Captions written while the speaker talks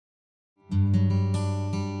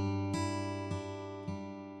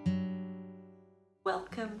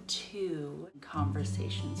Welcome to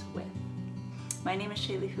Conversations With. My name is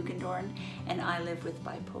Shaylee Hugendorn and I live with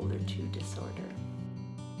bipolar 2 disorder.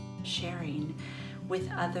 Sharing with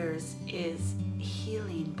others is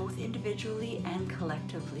healing, both individually and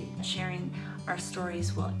collectively. Sharing our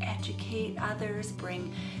stories will educate others,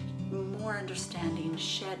 bring more understanding,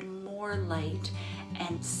 shed more light,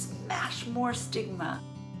 and smash more stigma.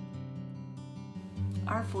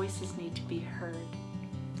 Our voices need to be heard.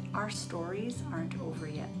 Our stories aren't over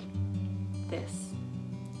yet. This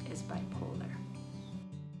is bipolar.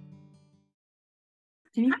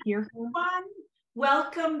 Can you hear her? Everyone,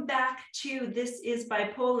 welcome back to This is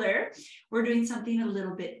Bipolar. We're doing something a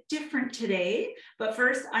little bit different today, but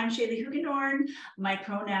first, I'm Shaylee Hugendorn. My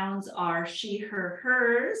pronouns are she, her,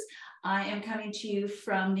 hers. I am coming to you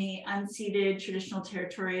from the unceded traditional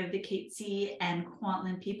territory of the Katzie and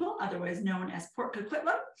Kwantlen people, otherwise known as Port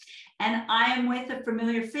Coquitlam. And I am with a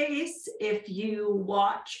familiar face if you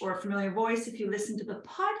watch, or a familiar voice if you listen to the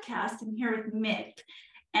podcast. I'm here with Mick.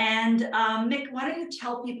 And Mick, why don't you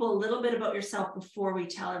tell people a little bit about yourself before we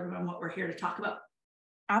tell everyone what we're here to talk about?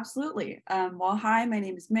 Absolutely. Well, hi, my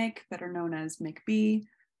name is Mick, better known as Mick B.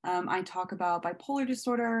 I talk about bipolar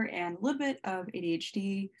disorder and a little bit of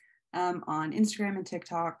ADHD on Instagram and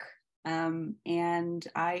TikTok. And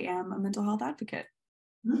I am a mental health advocate.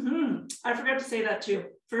 Mm-hmm. I forgot to say that too.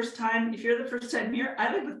 First time, if you're the first time here,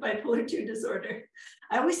 I live with bipolar 2 disorder.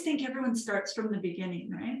 I always think everyone starts from the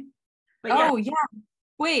beginning, right? But yeah.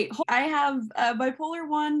 Wait, I have bipolar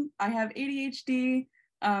 1, I have ADHD,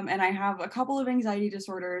 and I have a couple of anxiety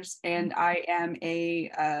disorders, and I am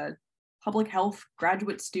a public health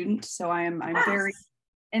graduate student, so I'm very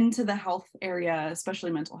into the health area,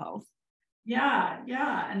 especially mental health. Yeah,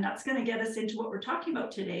 and that's going to get us into what we're talking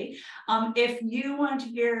about today. If you want to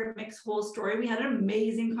hear Mick's whole story, we had an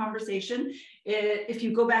amazing conversation. If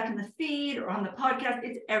you go back in the feed or on the podcast,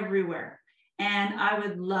 it's everywhere. And I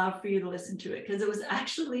would love for you to listen to it because it was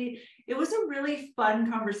a really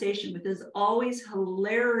fun conversation, which is always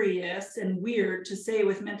hilarious and weird to say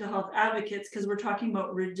with mental health advocates because we're talking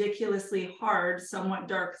about ridiculously hard, somewhat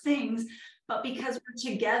dark things. But because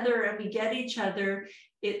we're together and we get each other,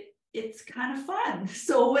 it's kind of fun.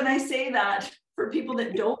 So when I say that, for people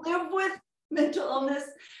that don't live with mental illness,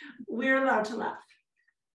 we're allowed to laugh.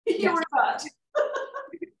 Yes. We're not.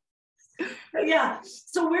 Yeah,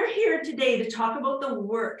 so we're here today to talk about the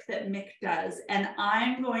work that Mick does, and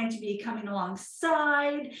I'm going to be coming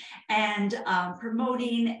alongside and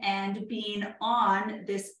promoting and being on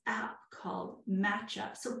this app called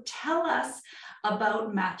Matcha. So tell us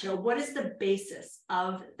about Matcha. What is the basis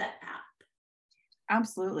of the app?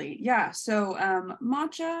 Absolutely. Yeah. So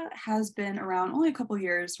Matcha has been around only a couple of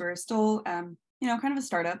years. We're still, kind of a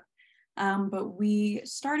startup. But we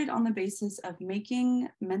started on the basis of making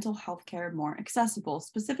mental health care more accessible,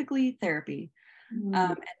 specifically therapy.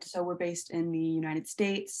 And so we're based in the United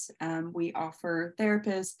States. We offer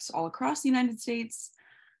therapists all across the United States.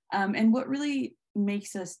 And what really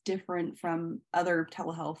makes us different from other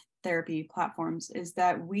telehealth therapy platforms is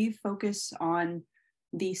that we focus on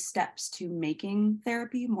the steps to making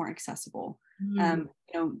therapy more accessible.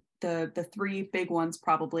 The three big ones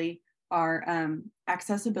probably are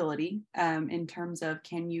accessibility in terms of,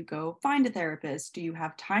 can you go find a therapist? Do you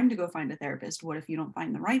have time to go find a therapist? What if you don't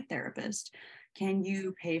find the right therapist? Can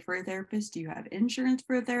you pay for a therapist? Do you have insurance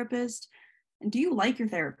for a therapist? And do you like your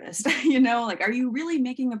therapist? Are you really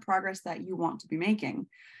making the progress that you want to be making?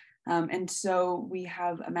 And so we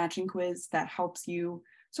have a matching quiz that helps you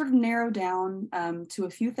sort of narrow down to a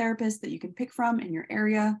few therapists that you can pick from in your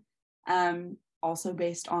area. Also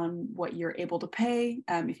based on what you're able to pay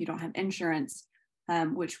if you don't have insurance,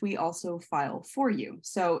 which we also file for you.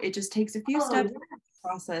 So it just takes a few steps in the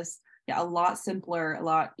process, a lot simpler, a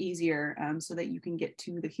lot easier, so that you can get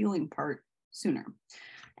to the healing part sooner.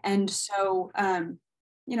 And so,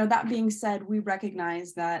 that being said, we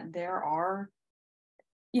recognize that there are,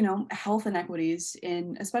 health inequities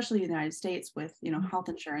especially in the United States with, health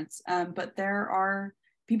insurance, but there are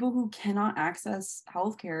people who cannot access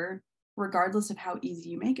healthcare regardless of how easy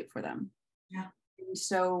you make it for them. Yeah. And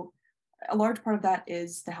so a large part of that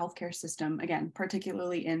is the healthcare system, again,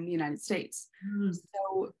 particularly in the United States.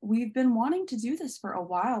 So we've been wanting to do this for a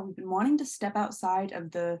while. We've been wanting to step outside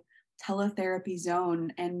of the teletherapy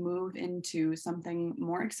zone and move into something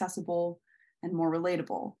more accessible and more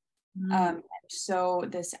relatable. So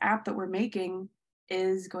this app that we're making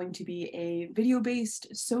is going to be a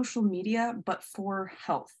video-based social media, but for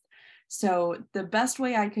health. So the best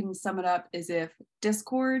way I can sum it up is if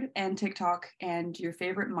Discord and TikTok and your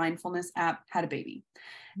favorite mindfulness app had a baby.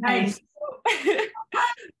 Nice.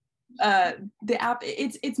 the app,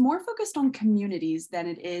 it's more focused on communities than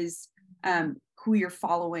it is who you're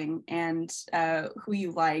following and who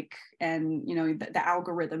you like, and the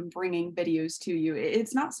algorithm bringing videos to you.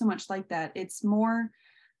 It's not so much like that. It's more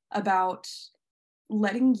about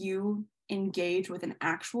letting you engage with an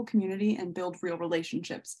actual community and build real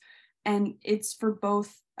relationships. And it's for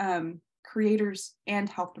both creators and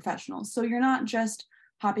health professionals. So you're not just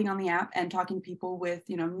hopping on the app and talking to people with,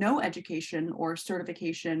 no education or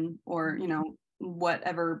certification or,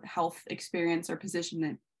 whatever health experience or position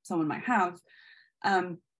that someone might have.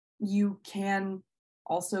 You can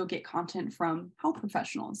also get content from health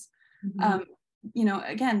professionals.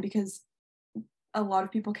 Again, because a lot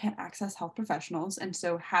of people can't access health professionals. And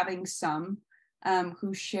so having some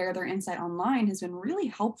who share their insight online has been really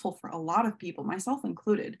helpful for a lot of people, myself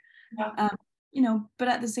included. Yeah. But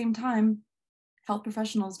at the same time, health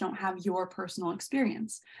professionals don't have your personal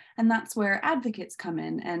experience. And that's where advocates come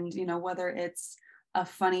in. And, whether it's a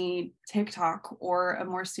funny TikTok or a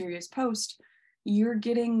more serious post, you're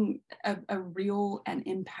getting a real and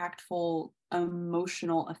impactful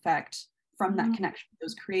emotional effect from that connection with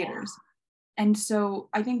those creators. And so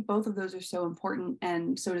I think both of those are so important,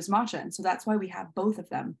 and so does Matcha. And so that's why we have both of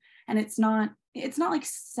them. And it's not like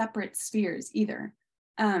separate spheres either.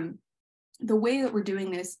 The way that we're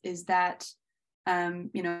doing this is that,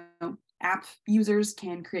 app users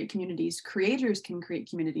can create communities, creators can create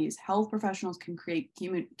communities, health professionals can create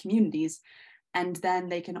communities, and then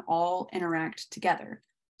they can all interact together.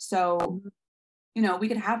 So, we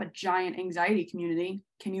could have a giant anxiety community.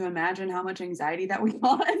 Can you imagine how much anxiety that would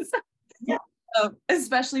cause? Yeah.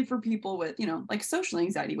 Especially for people with, like social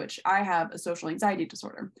anxiety, which I have a social anxiety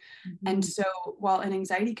disorder. And so while an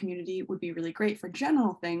anxiety community would be really great for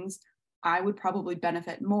general things, I would probably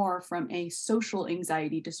benefit more from a social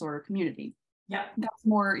anxiety disorder community. Yeah. That's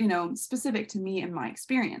more, specific to me and my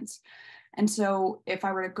experience. And so if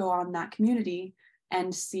I were to go on that community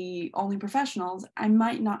and see only professionals, I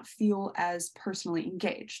might not feel as personally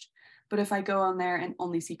engaged. But if I go on there and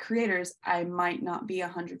only see creators, I might not be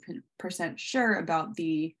 100% sure about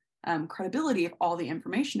the credibility of all the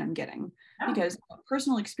information I'm getting, because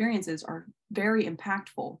personal experiences are very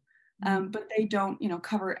impactful, but they don't,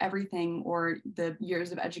 cover everything or the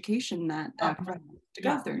years of education that professionals to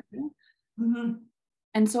go through.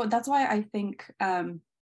 And so that's why I think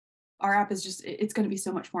our app is it's going to be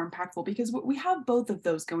so much more impactful, because we have both of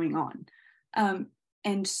those going on.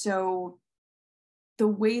 And so the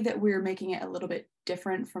way that we're making it a little bit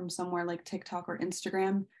different from somewhere like TikTok or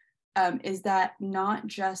Instagram is that not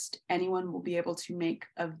just anyone will be able to make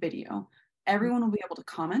a video. Everyone will be able to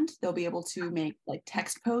comment. They'll be able to make like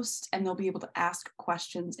text posts, and they'll be able to ask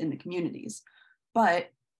questions in the communities. But,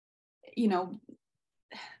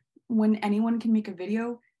 when anyone can make a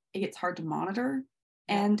video, it gets hard to monitor,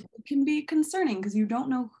 and it can be concerning because you don't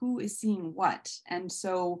know who is seeing what. And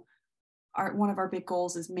so one of our big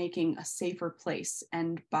goals is making a safer place.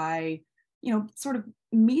 And by, sort of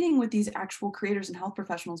meeting with these actual creators and health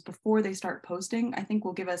professionals before they start posting, I think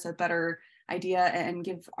will give us a better idea and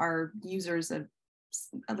give our users a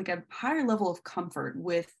higher level of comfort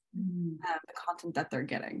with the content that they're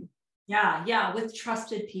getting. Yeah, with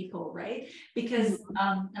trusted people, right? Because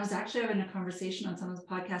I was actually having a conversation on someone's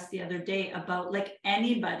podcast the other day about like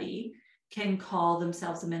anybody can call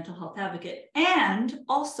themselves a mental health advocate, and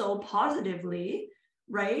also positively,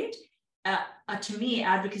 right? To me,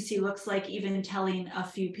 advocacy looks like even telling a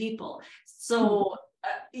few people. So,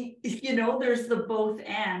 there's the both,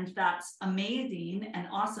 and that's amazing and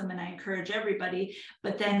awesome. And I encourage everybody,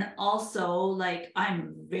 but then also like,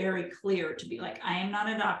 I'm very clear to be like, I am not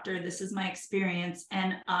a doctor. This is my experience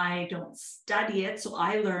and I don't study it. So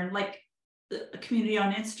I learn, like the community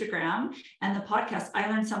on Instagram and the podcast, I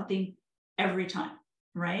learn something every time,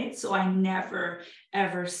 right? So I never,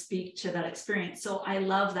 ever speak to that experience. So I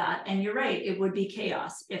love that. And you're right, it would be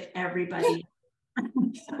chaos if everybody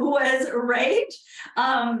was right.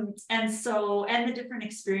 And the different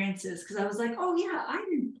experiences, because I was like, oh yeah,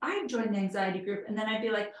 I joined the anxiety group. And then I'd be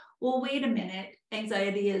like, well, wait a minute,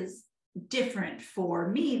 anxiety is different for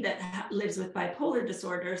me that lives with bipolar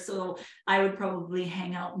disorder. So I would probably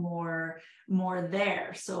hang out more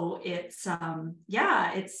there. So it's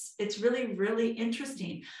it's really, really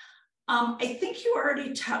interesting. I think you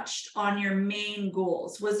already touched on your main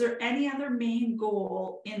goals. Was there any other main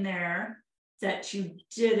goal in there that you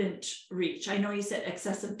didn't reach? I know you said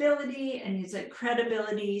accessibility and you said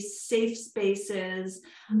credibility, safe spaces.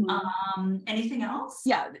 Anything else?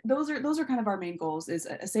 Yeah, those are kind of our main goals, is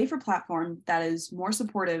a safer platform that is more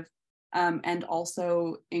supportive and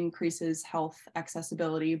also increases health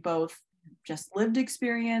accessibility, both just lived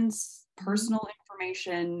experience, personal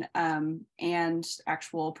information, and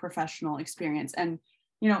actual professional experience. And,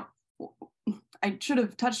 you know, I should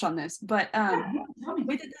have touched on this, but the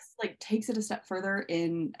way that this like takes it a step further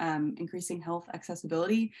in increasing health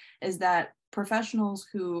accessibility is that professionals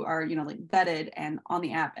who are, you know, like vetted and on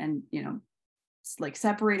the app and, you know, like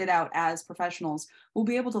separated out as professionals will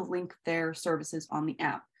be able to link their services on the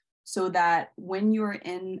app, so that when you're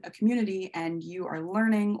in a community and you are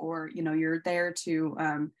learning, or, you know, you're there to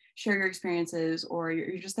share your experiences, or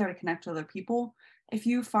you're just there to connect with other people, if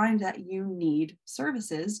you find that you need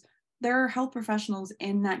services, there are health professionals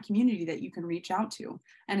in that community that you can reach out to.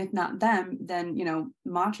 And if not them, then, you know,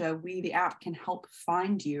 Matcha, we, the app, can help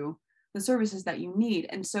find you the services that you need.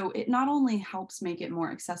 And so it not only helps make it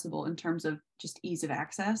more accessible in terms of just ease of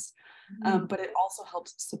access, but it also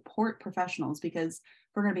helps support professionals, because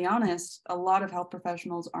if we're going to be honest, a lot of health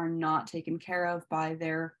professionals are not taken care of by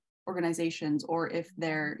their organizations, or if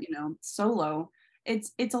they're, you know, solo,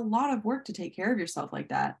 it's a lot of work to take care of yourself like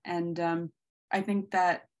that. And I think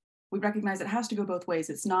that we recognize it has to go both ways.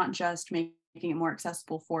 It's not just making it more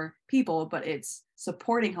accessible for people, but it's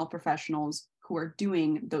supporting health professionals who are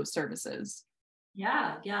doing those services.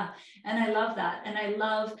 Yeah, yeah. And I love that. And I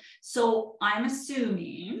love, so I'm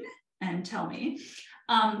assuming, and tell me,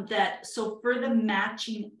 that so for the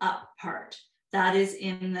matching up part, that is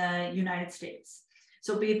in the United States.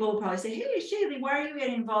 So people will probably say, hey, Shaylee, why are you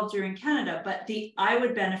getting involved? You're in Canada. But I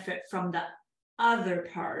would benefit from the other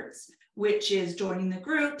parts, which is joining the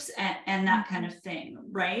groups and that kind of thing,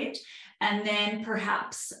 right? And then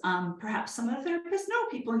perhaps some of the therapists know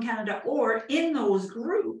people in Canada, or in those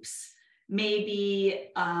groups, maybe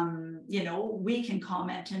you know, we can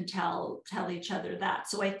comment and tell each other that.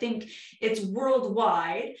 So I think it's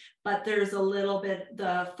worldwide, but there's a little bit,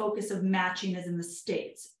 the focus of matching is in the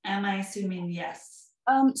States. Am I assuming? Yes.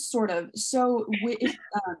 Sort of. So with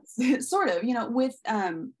sort of, you know, with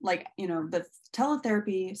like, you know, the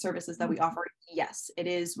teletherapy services that we offer, yes, it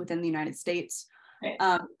is within the United States. Okay.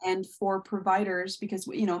 And for providers, because,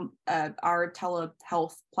 you know, our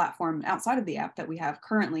telehealth platform outside of the app that we have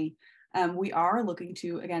currently, we are looking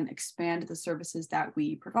to, again, expand the services that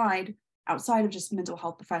we provide outside of just mental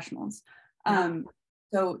health professionals.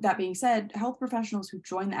 So that being said, health professionals who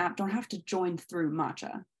join the app don't have to join through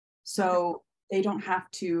Matcha. So they don't have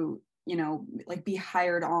to, you know, like be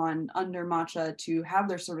hired on under Matcha to have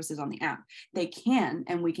their services on the app. They can,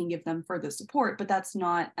 and we can give them further support, but that's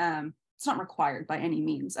not, it's not required by any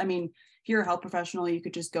means. I mean, if you're a health professional, you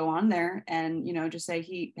could just go on there and, you know, just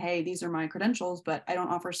say, hey, these are my credentials, but I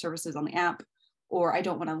don't offer services on the app, or I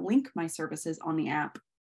don't want to link my services on the app.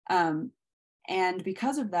 And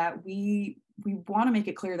because of that, we want to make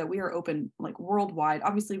it clear that we are open like worldwide.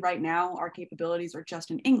 Obviously, right now, our capabilities are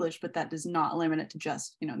just in English, but that does not limit it to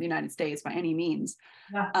just, you know, the United States by any means.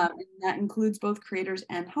 Yeah. And that includes both creators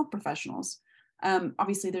and health professionals.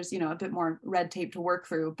 Obviously, there's, you know, a bit more red tape to work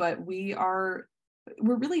through, but we're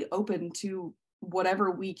really open to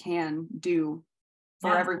whatever we can do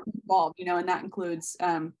for everyone involved, you know, and that includes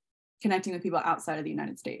connecting with people outside of the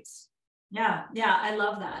United States. Yeah, I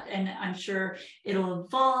love that. And I'm sure it'll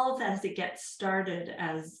evolve as it gets started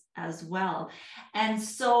as well. And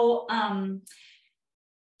so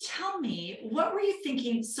tell me, what were you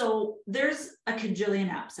thinking? So there's a cajillion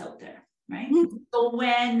apps out there, right? So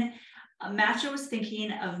when Matcha was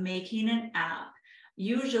thinking of making an app,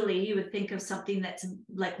 usually you would think of something that's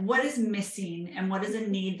like, what is missing and what is a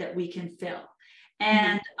need that we can fill?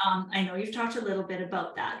 And I know you've talked a little bit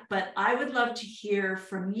about that, but I would love to hear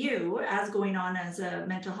from you as going on as a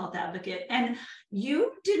mental health advocate. And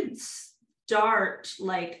you didn't start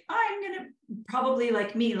like, I'm going to probably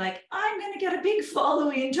like me, like I'm going to get a big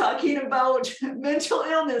following talking about mental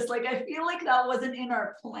illness. Like, I feel like that wasn't in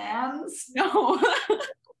our plans. No.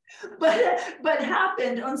 but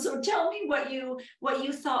happened. And so tell me what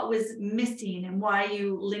you thought was missing and why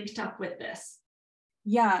you linked up with this.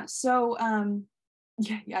 Yeah. So,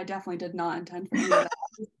 yeah, I definitely did not intend for any of that.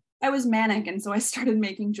 I was manic, and so I started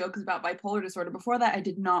making jokes about bipolar disorder. Before that, I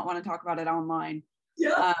did not want to talk about it online.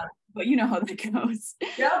 Yeah. But you know how that goes.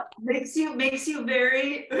 Yeah, makes you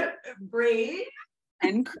very brave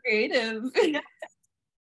and creative.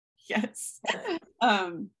 Yes.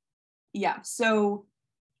 Yeah. So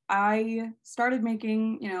I started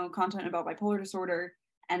making, you know, content about bipolar disorder,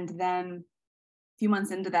 and then a few months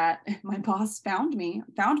into that, my boss found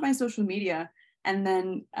my social media, and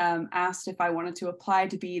then asked if I wanted to apply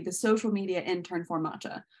to be the social media intern for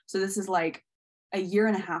Matcha. So this is like a year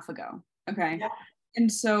and a half ago. Okay. Yeah.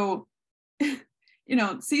 And so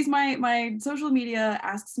sees my social media,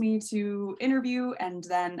 asks me to interview, and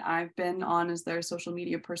then I've been on as their social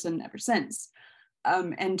media person ever since.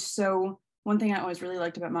 And so one thing I always really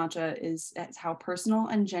liked about Matcha is how personal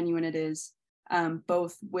and genuine it is,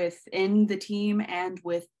 both within the team and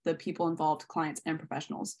with the people involved, clients and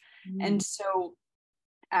professionals. And so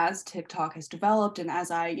as TikTok has developed and as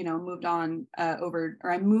I, moved on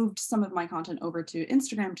I moved some of my content over to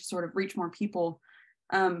Instagram to sort of reach more people,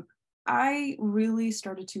 I really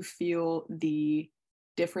started to feel the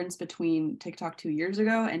difference between TikTok 2 years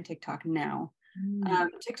ago and TikTok now.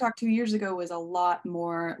 TikTok 2 years ago was a lot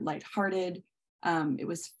more lighthearted. It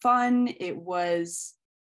was fun.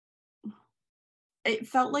 It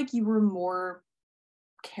felt like you were more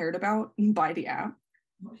cared about by the app.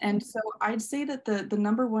 And so I'd say that the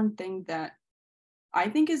number one thing that I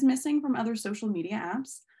think is missing from other social media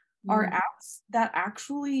apps are apps that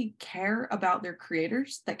actually care about their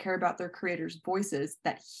creators, that care about their creators' voices,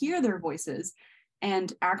 that hear their voices,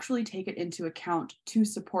 and actually take it into account to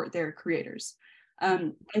support their creators.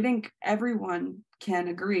 I think everyone can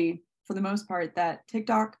agree, for the most part, that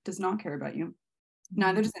TikTok does not care about you.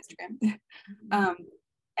 Neither does Instagram.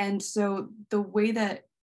 And so the way that,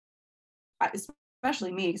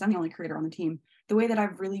 especially me, because I'm the only creator on the team, the way that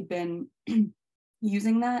I've really been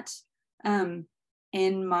using that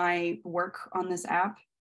in my work on this app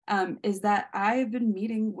is that I've been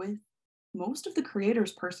meeting with most of the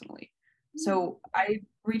creators personally. So I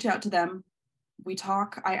reach out to them, we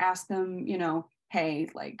talk, I ask them, hey,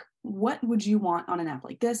 like, what would you want on an app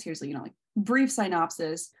like this? Here's, like brief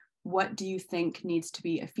synopsis. What do you think needs to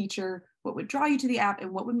be a feature? What would draw you to the app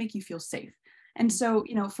and what would make you feel safe? And so,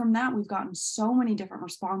 from that, we've gotten so many different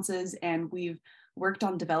responses, and we've worked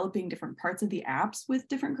on developing different parts of the apps with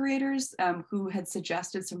different creators who had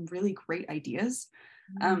suggested some really great ideas.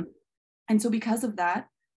 And so because of that,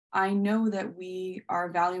 I know that we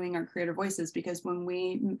are valuing our creator voices, because when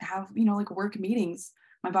we have, like work meetings,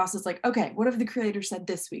 my boss is like, okay, what have the creators said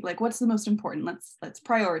this week? Like, what's the most important? Let's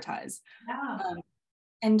prioritize.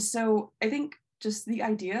 And so I think just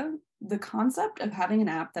the concept of having an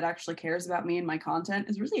app that actually cares about me and my content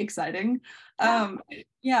is really exciting.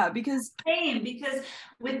 Because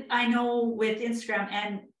I know with Instagram,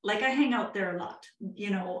 and like I hang out there a lot,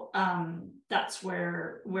 that's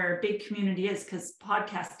where big community is, because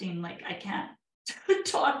podcasting, like I can't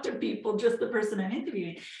talk to people, just the person I'm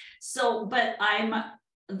interviewing. So, but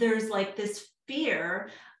there's like this fear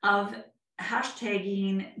of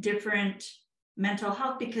hashtagging different mental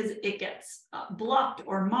health because it gets blocked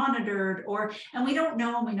or monitored, and we don't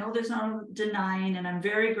know, and we know there's no denying, and I'm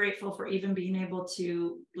very grateful for even being able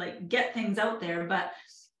to like get things out there. But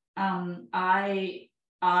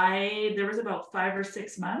there was about 5 or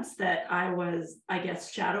 6 months that I was, I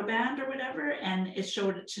guess, shadow banned or whatever, and it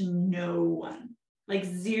showed it to no one, like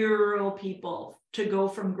 0 people, to go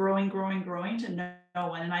from growing to no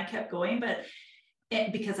one. And I kept going, but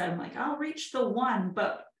because I'm like, I'll reach the one.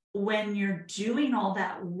 But when you're doing all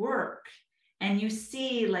that work and you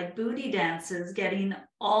see like booty dances getting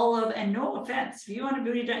and no offense, if you want a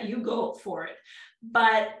booty dance, you go for it.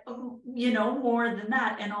 But, more than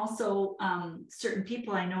that. And also certain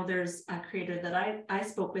people, I know there's a creator that I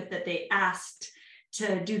spoke with that they asked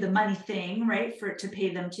to do the money thing, right? To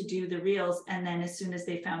pay them to do the reels. And then as soon as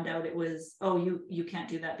they found out it was, you can't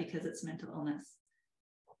do that because it's mental illness.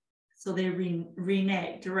 So they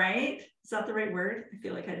reneged, right? Is that the right word? I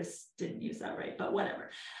feel like I just didn't use that right, but whatever.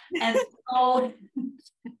 And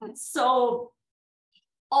so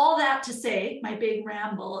all that to say, my big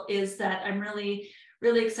ramble is that I'm really,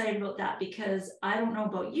 really excited about that, because I don't know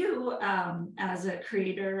about you, as a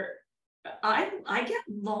creator, I get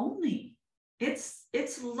lonely.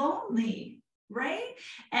 It's lonely, right?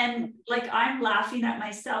 And like I'm laughing at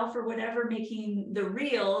myself or whatever, making the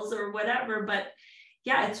reels or whatever, but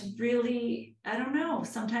yeah, it's really, I don't know.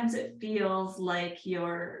 Sometimes it feels like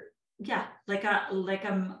like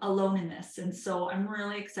I'm alone in this. And so I'm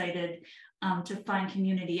really excited to find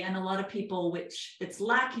community. And a lot of people, which it's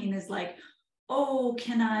lacking, is like, oh,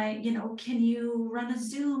 can you run a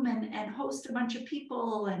Zoom and host a bunch of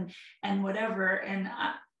people and whatever. And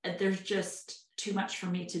there's just too much for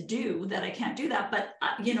me to do that I can't do that. But,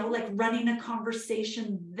 like running a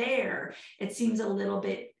conversation there, it seems a little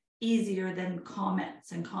bit easier than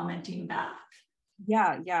comments and commenting back.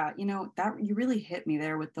 Yeah. That you really hit me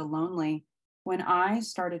there with the lonely. When I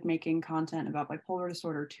started making content about bipolar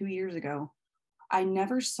disorder 2 years ago, I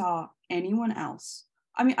never saw anyone else.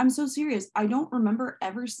 I mean, I'm so serious. I don't remember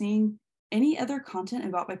ever seeing any other content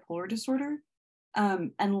about bipolar disorder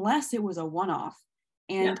unless it was a one-off.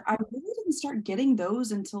 And I really didn't start getting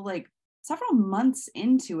those until like several months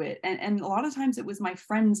into it. And a lot of times it was my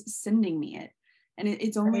friends sending me it. And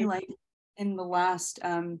it's only Right. like in the last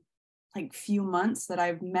like few months that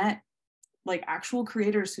I've met like actual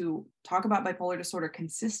creators who talk about bipolar disorder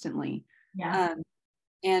consistently. Yeah. Um,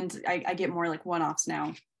 and I get more like one-offs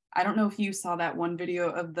now. I don't know if you saw that one video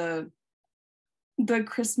of the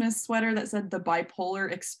Christmas sweater that said the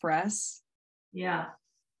Bipolar Express. Yeah.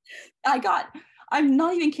 I'm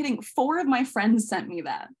not even kidding, 4 of my friends sent me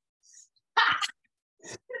that.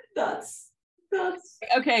 That's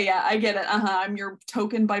Okay, yeah, I get it. I'm your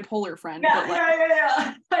token bipolar friend, yeah, but like,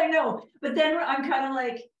 yeah. I know. But then I'm kind of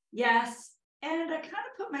like, yes. And I kind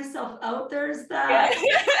of put myself out there as yeah,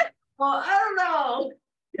 that. Well, I don't know.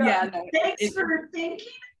 Yeah. yeah, no, Thanks for thinking.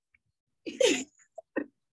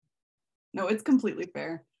 no, it's completely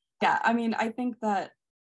fair. Yeah, I mean, I think the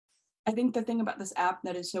thing about this app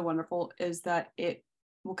that is so wonderful is that it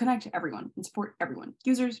will connect to everyone and support everyone,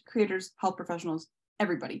 users, creators, health professionals,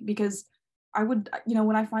 everybody. Because I would,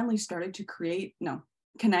 when I finally started to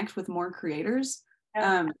connect with more creators,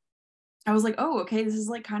 Yeah. I was like, oh, okay, this is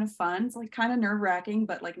like kind of fun. It's like kind of nerve wracking,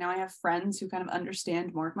 but like now I have friends who kind of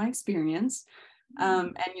understand more of my experience.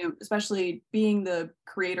 And especially being the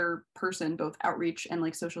creator person, both outreach and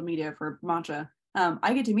like social media for Matcha,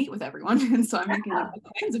 I get to meet with everyone, and so I'm making like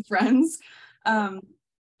all kinds of friends.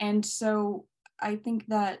 And so I think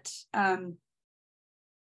that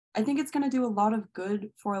I think it's going to do a lot of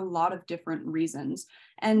good for a lot of different reasons.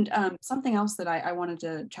 And something else that I wanted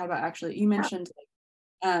to chat about, actually, you mentioned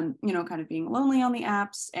kind of being lonely on the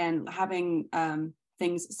apps and having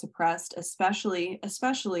things suppressed, especially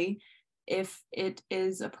if it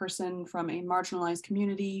is a person from a marginalized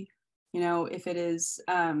community, if it is,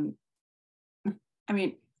 I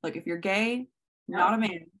mean, like if you're gay, not a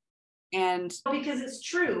man, and Because it's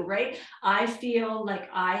true, right? I feel like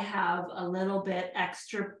I have a little bit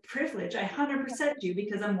extra privilege. I 100% do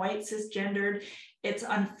because I'm white, cisgendered. It's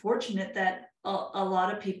unfortunate that a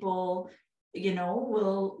lot of people,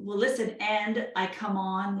 will listen, and I come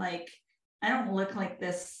on like I don't look like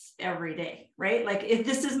this every day, right? Like if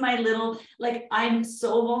this is my little, like I'm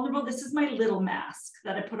so vulnerable. This is my little mask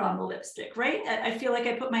that I put on the lipstick, right? I feel like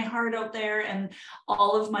I put my heart out there and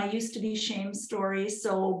all of my used to be shame stories.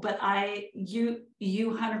 So, but you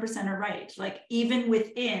 100% are right. Like even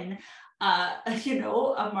within a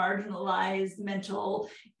marginalized mental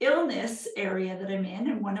illness area that I'm in,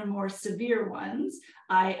 and one of the more severe ones,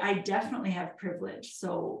 I definitely have privilege.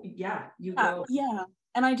 So yeah, you go. yeah.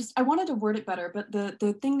 And I wanted to word it better, but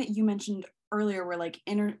the thing that you mentioned earlier were like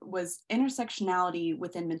was intersectionality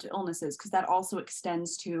within mental illnesses, because that also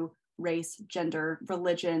extends to race, gender,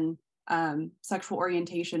 religion, sexual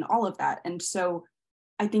orientation, all of that. And so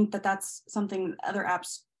I think that that's something other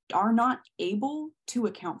apps are not able to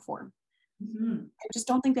account for. Mm-hmm. I just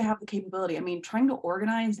don't think they have the capability. I mean, trying to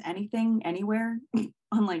organize anything anywhere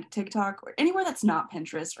on like TikTok or anywhere that's not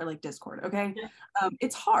Pinterest or like Discord, okay? Yeah.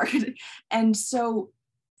 It's hard. And so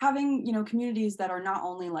having, communities that are not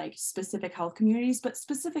only like specific health communities, but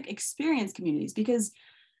specific experience communities, because,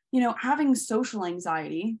 having social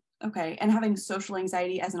anxiety, okay, and having social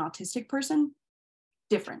anxiety as an autistic person,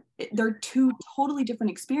 different. They're two totally different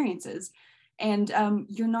experiences. And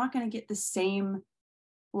you're not going to get the same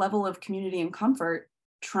level of community and comfort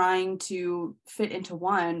trying to fit into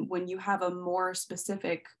one when you have a more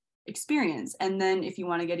specific experience. And then if you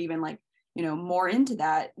want to get even like, more into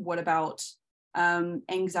that, what about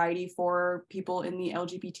anxiety for people in the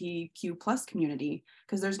LGBTQ plus community?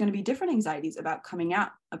 Because there's going to be different anxieties about coming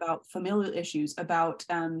out, about familial issues, about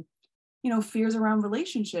fears around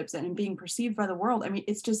relationships and being perceived by the world. I mean,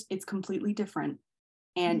 it's completely different,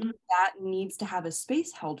 and that needs to have a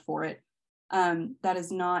space held for it, that is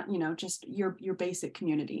not just your basic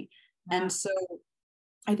community. Yeah. And so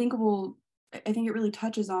I think it really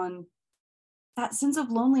touches on that sense of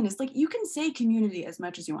loneliness. Like, you can say community as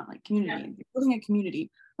much as you want, like community, you're building a community.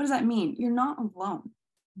 What does that mean? You're not alone.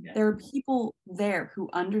 Yeah. There are people there who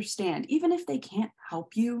understand, even if they can't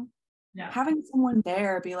help you. Yeah. Having someone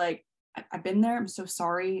there be like, I've been there, I'm so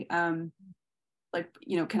sorry, like,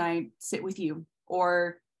 can I sit with you?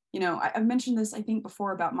 Or, I've mentioned this, I think,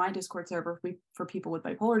 before about my Discord server for people with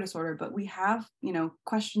bipolar disorder, but we have,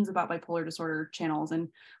 questions about bipolar disorder channels, and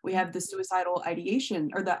we have the suicidal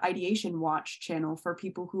ideation, or the ideation watch channel, for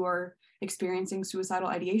people who are experiencing suicidal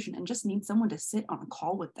ideation and just need someone to sit on a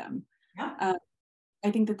call with them. Yeah.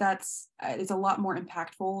 I think that's it's a lot more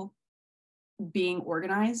impactful being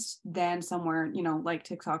organized than somewhere, like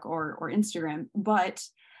TikTok or Instagram. But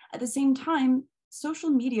at the same time, social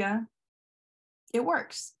media, it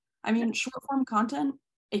works. I mean, short form content,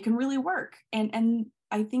 it can really work. And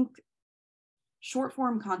I think short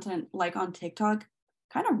form content like on TikTok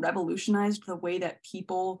kind of revolutionized the way that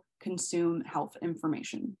people consume health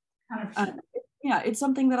information. 100%. Yeah, it's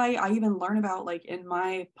something that I even learn about like in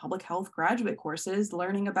my public health graduate courses,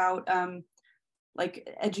 learning about like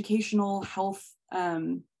educational health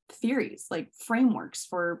theories, like frameworks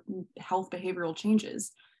for health behavioral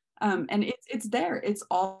changes. And it's there, it's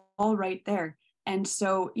all right there. And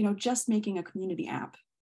so, you know, just making a community app,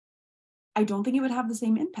 I don't think it would have the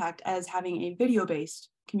same impact as having a video-based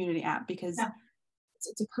community app, because Yeah.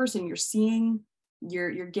 it's a person you're seeing,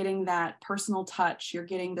 you're getting that personal touch, you're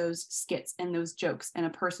getting those skits and those jokes, and a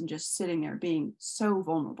person just sitting there being so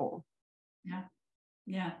vulnerable. Yeah.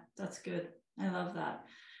 Yeah, that's good. I love that.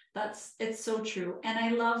 It's so true. And I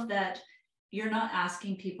love that you're not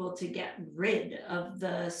asking people to get rid of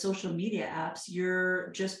the social media apps.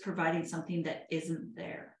 You're just providing something that isn't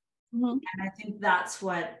there. Mm-hmm. And I think that's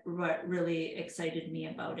what really excited me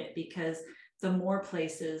about it, because the more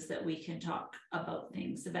places that we can talk about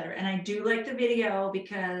things, the better. And I do like the video,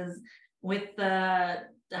 because with the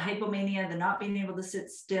hypomania, the not being able to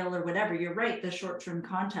sit still or whatever, you're right, the short-term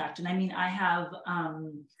contact. And I mean, I have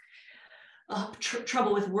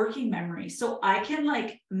trouble with working memory. So I can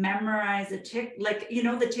like memorize the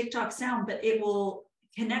TikTok sound, but it will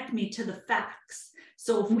connect me to the facts.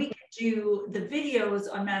 So if we could do the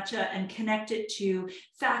videos on Matcha and connect it to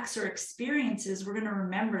facts or experiences, we're going to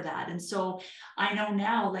remember that. And so I know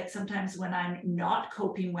now, like sometimes when I'm not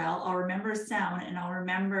coping well, I'll remember a sound, and I'll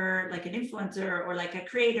remember like an influencer or like a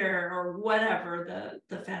creator or whatever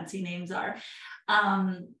the fancy names are.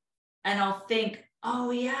 And I'll think, oh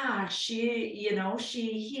yeah,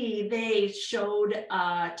 they showed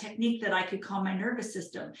a technique that I could calm my nervous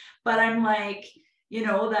system. But I'm like,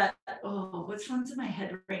 which one's in my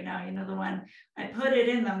head right now? The one I put it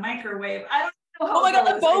in the microwave. I don't know how. Oh my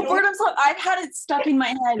God, both Boredom's Love. I've had it stuck in my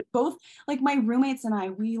head. Both, like my roommates and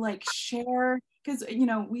I, we like share, because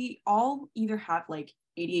we all either have like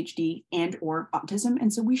ADHD and or autism,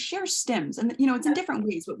 and so we share stims, and it's in different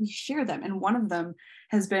ways, but we share them. And one of them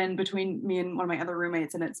has been between me and one of my other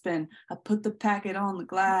roommates, and it's been I put the packet on the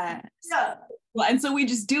glass. Yeah. Well, and so we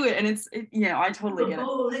just do it, and I totally get it.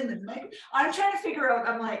 I'm trying to figure out,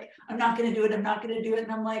 I'm like, I'm not going to do it. And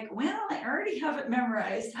I'm like, well, I already have it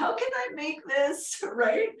memorized. How can I make this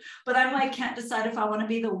right? But I'm like, can't decide if I want to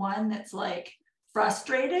be the one that's like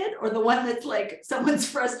frustrated or the one that's like someone's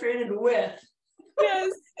frustrated with.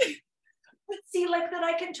 Yes. But see, like that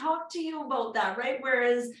I can talk to you about that, right?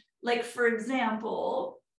 Whereas, like, for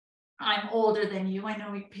example, I'm older than you. I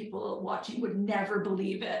know people watching would never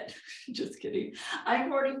believe it. Just kidding. I'm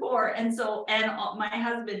 44. And my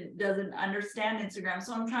husband doesn't understand Instagram.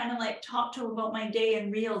 So I'm trying to like talk to him about my day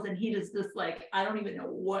and reels. And he does this like, I don't even know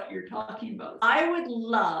what you're talking about. I would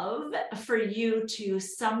love for you to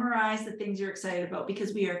summarize the things you're excited about,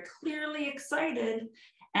 because we are clearly excited.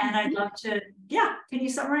 And I'd love to, can you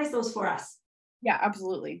summarize those for us? Yeah,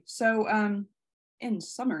 absolutely. So in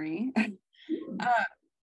summary,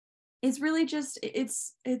 it's really just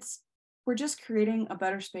we're just creating a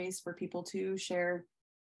better space for people to share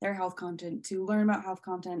their health content, to learn about health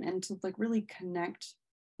content, and to like really connect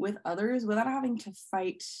with others without having to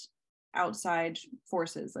fight outside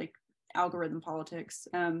forces like algorithm politics.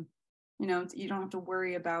 You don't have to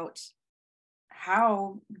worry about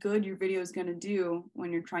how good your video is going to do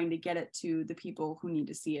when you're trying to get it to the people who need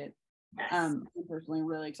to see it. Yes. I'm personally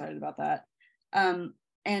really excited about that.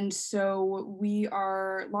 And so we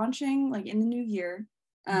are launching like in the new year,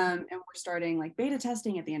 and we're starting like beta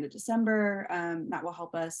testing at the end of December. That will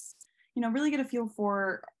help us, really get a feel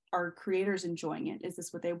for our creators enjoying it. Is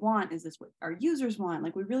this what they want? Is this what our users want?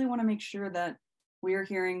 Like, we really want to make sure that we are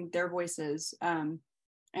hearing their voices,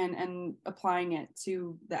 and applying it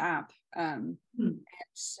to the app.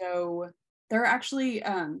 So there are actually,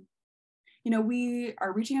 we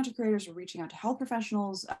are reaching out to creators, we're reaching out to health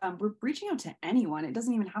professionals, we're reaching out to anyone. It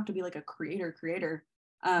doesn't even have to be like a creator,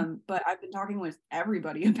 but I've been talking with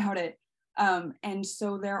everybody about it. And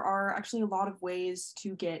so there are actually a lot of ways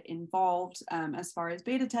to get involved as far as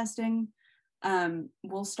beta testing.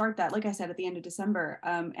 We'll start that, like I said, at the end of December,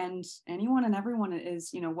 and anyone and everyone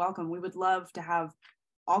is, welcome. We would love to have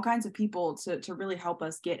all kinds of people to really help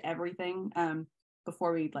us get everything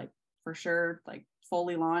before we for sure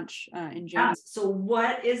fully launch in January. So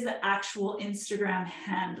what is the actual Instagram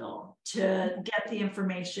handle to get the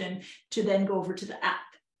information to then go over to the app?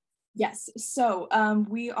 Yes, so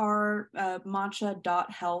we are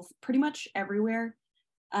matcha.health pretty much everywhere.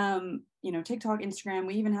 TikTok, Instagram,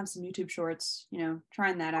 we even have some YouTube shorts,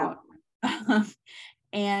 trying that out.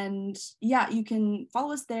 And yeah, you can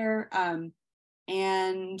follow us there.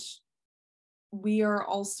 And we are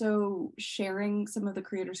also sharing some of the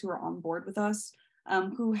creators who are on board with us,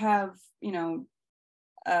 who have,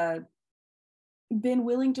 been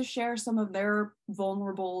willing to share some of their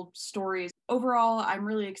vulnerable stories. Overall, I'm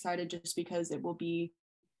really excited just because it will be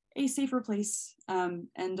a safer place, and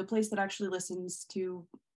a place that actually listens to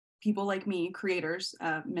people like me, creators,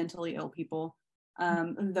 mentally ill people,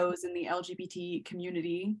 and those in the LGBT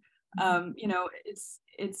community.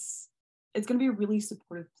 It's going to be a really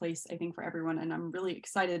supportive place, I think, for everyone, and I'm really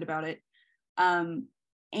excited about it.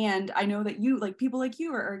 And I know that you, like people like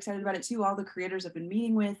you, are excited about it too. All the creators I've been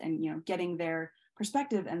meeting with, and getting their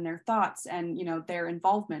perspective and their thoughts, and their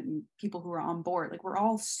involvement, and people who are on board. Like, we're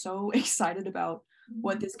all so excited about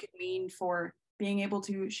what this could mean for being able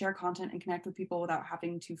to share content and connect with people without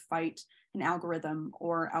having to fight an algorithm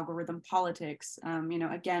or algorithm politics.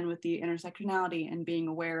 Again, with the intersectionality and being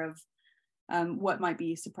aware of what might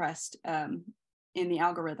be suppressed in the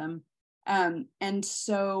algorithm. And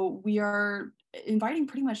so we are inviting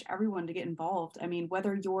pretty much everyone to get involved. I mean,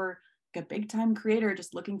 whether you're a big time creator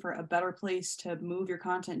just looking for a better place to move your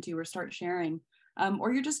content to or start sharing,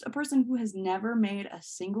 or you're just a person who has never made a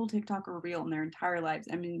single TikTok or reel in their entire lives.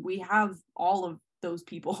 I mean, we have all of those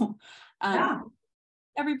people. Yeah.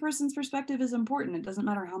 Every person's perspective is important. It doesn't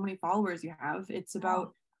matter how many followers you have. It's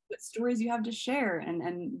about what stories you have to share,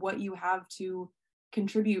 and what you have to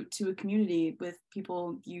contribute to a community with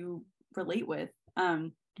people you relate with.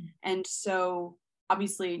 And so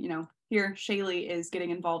obviously, here Shaylee is getting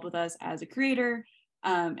involved with us as a creator,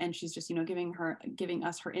 and she's just, giving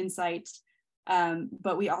us her insight.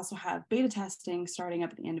 But we also have beta testing starting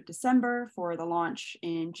up at the end of December for the launch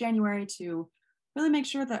in January, to really make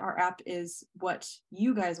sure that our app is what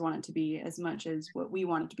you guys want it to be as much as what we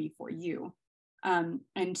want it to be for you.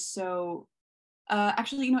 And so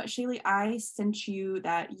actually, you know what, Shaylee, I sent you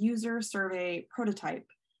that user survey prototype.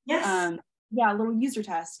 Yes. Yeah, a little user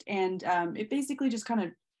test. And it basically just kind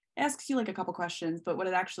of asks you like a couple questions, but what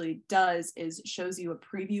it actually does is shows you a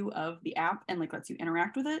preview of the app and like lets you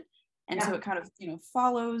interact with it. And so it kind of,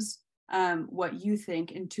 follows what you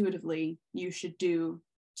think intuitively you should do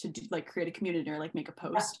to like create a community or like make a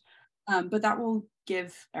post. But that will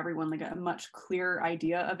give everyone like a much clearer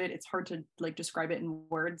idea of it. It's hard to like describe it in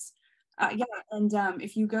words. And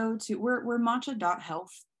if you go to, we're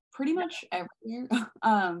matcha.health pretty much everywhere.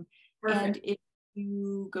 And if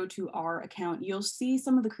you go to our account, you'll see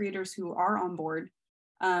some of the creators who are on board,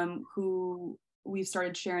 who we've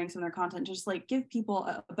started sharing some of their content, just like give people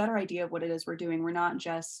a better idea of what it is we're doing. We're not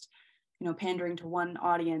just, pandering to one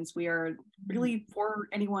audience. We are really for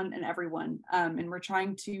anyone and everyone. And we're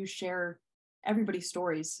trying to share everybody's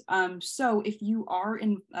stories. So if you are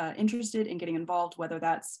interested in getting involved, whether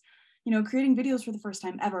that's creating videos for the first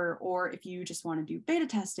time ever, or if you just want to do beta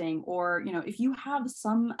testing, or if you have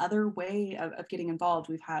some other way of getting involved.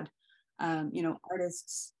 We've had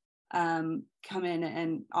artists come in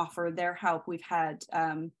and offer their help. We've had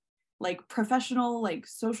like professional, like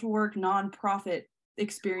social work, nonprofit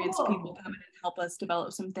experienced people come in and help us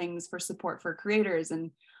develop some things for support for creators. And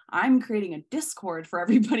I'm creating a Discord for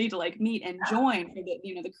everybody to like meet and join for the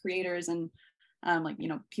the creators and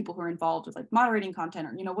people who are involved with like moderating content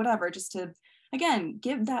or whatever, just to again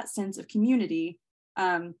give that sense of community,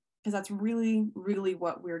 because that's really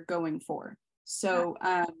what we're going for. So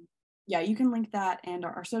you can link that and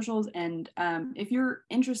our socials, and if you're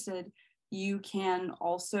interested, you can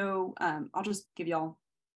also I'll just give y'all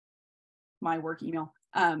my work email.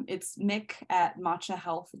 It's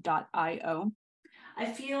mick@matchahealth.io. I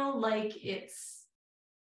feel like it's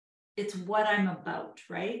what I'm about,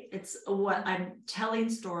 right? It's what I'm telling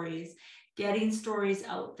stories, getting stories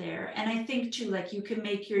out there. And I think too, like you can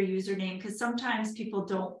make your username, because sometimes people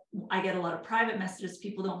don't, I get a lot of private messages,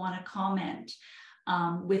 people don't want to comment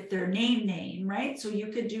with their name, right? So you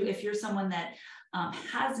could do, if you're someone that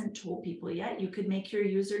hasn't told people yet, you could make your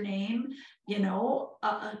username,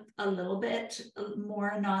 a little bit more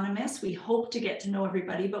anonymous. We hope to get to know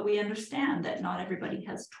everybody, but we understand that not everybody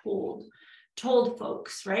has told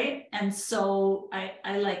folks, right? And so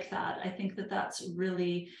I like that. I think that that's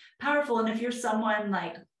really powerful. And if you're someone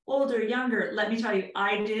like older, younger, let me tell you,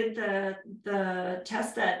 I did the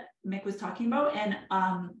test that Mick was talking about, and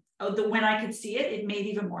when I could see it, it made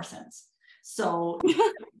even more sense. So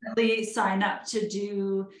definitely sign up to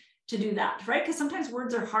do that, right? Because sometimes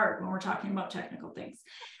words are hard when we're talking about technical things.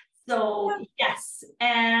 So yes,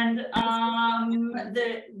 and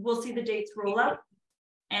we'll see the dates roll up.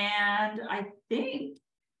 And I think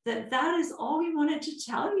that is all we wanted to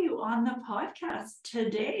tell you on the podcast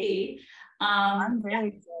today. I'm very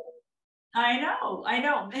excited. I know.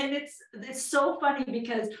 And it's so funny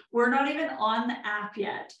because we're not even on the app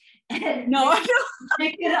yet. And No, I know.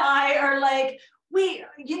 Nick and I are like, wait,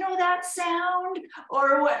 you know that sound?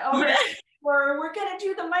 Or what? Or we're gonna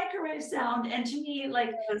do the microwave sound. And to me, like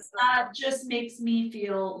that just makes me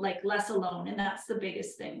feel like less alone. And that's the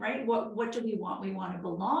biggest thing, right? What do we want? We want to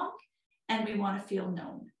belong and we want to feel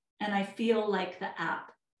known. And I feel like the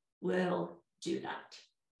app will do that.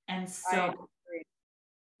 And so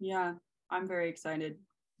yeah, I'm very excited.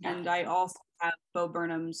 Yeah. And I also have Bo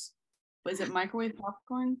Burnham's, is it microwave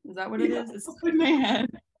popcorn? Is that what it is? It's in my head.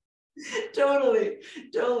 Totally.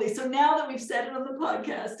 So now that we've said it on the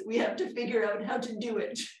podcast, we have to figure out how to do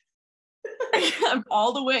it.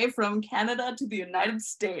 All the way from Canada to the United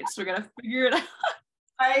States. We're gonna figure it out.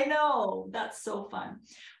 I know, that's so fun.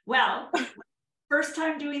 Well, first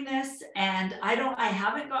time doing this, and I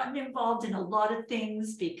haven't gotten involved in a lot of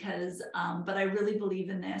things because but I really believe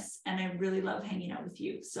in this and I really love hanging out with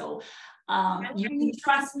you. So you can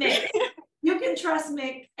trust Mick. You can trust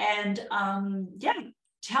Mick, and yeah,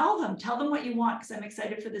 tell them what you want, because I'm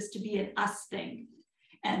excited for this to be an us thing.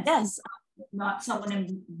 And yes, not someone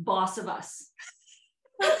in boss of us.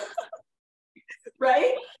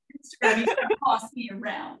 Right? Instagram, you can boss me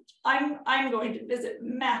around. I'm going to visit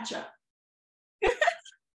Matcha.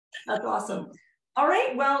 That's awesome. All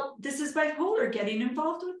right, well, this is Bipolar, getting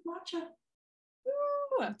involved with Matcha.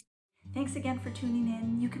 Woo. Thanks again for tuning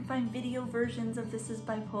in. You can find video versions of This is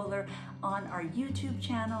Bipolar on our YouTube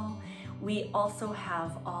channel. We also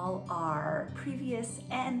have all our previous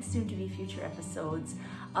and soon-to-be future episodes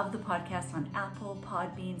of the podcast on Apple,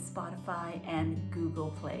 Podbean, Spotify, and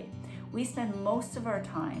Google Play. We spend most of our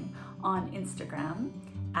time on Instagram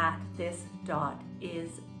at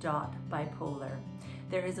this.is.bipolar.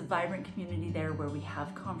 There is a vibrant community there where we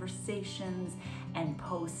have conversations and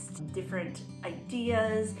post different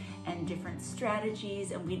ideas and different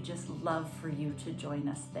strategies, and we'd just love for you to join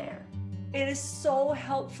us there. It is so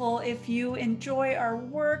helpful if you enjoy our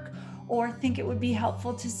work or think it would be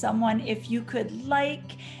helpful to someone if you could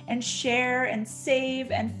like and share and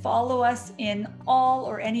save and follow us in all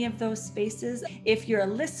or any of those spaces. If you're a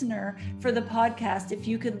listener for the podcast, if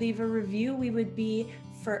you could leave a review, we would be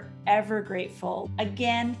forever grateful.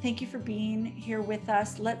 Again, thank you for being here with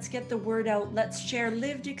us. Let's get the word out. Let's share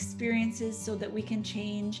lived experiences so that we can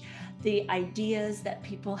change the ideas that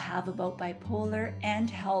people have about bipolar and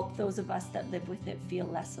help those of us that live with it feel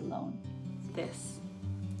less alone. This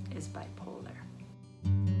is Bipolar.